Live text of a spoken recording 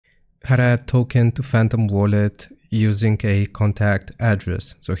how to add token to Phantom Wallet using a contact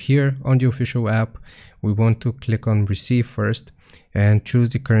address. So here on the official app, we want to click on receive first and choose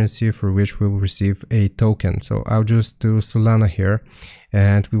the currency for which we will receive a token. So I'll just do Solana here,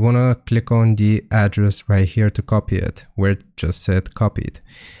 and we want to click on the address right here to copy it where it just said copied.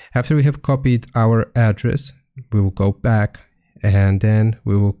 After we have copied our address, we will go back and then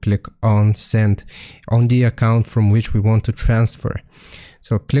we will click on send on the account from which we want to transfer.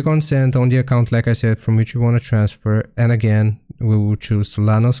 So click on send on the account, like I said, from which you want to transfer. And again, we will choose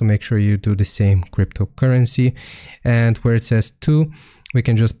Solana. So make sure you do the same cryptocurrency. And where it says to, we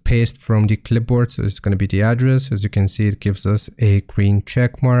can just paste from the clipboard. So it's going to be the address. As you can see, it gives us a green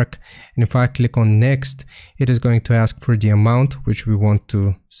check mark. And if I click on next, it is going to ask for the amount which we want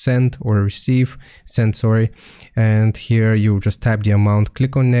to send or receive, and here you just type the amount,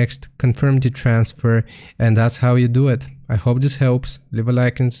 click on next, confirm the transfer, and that's how you do it. I hope this helps. Leave a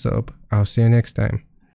like and sub. I'll see you next time.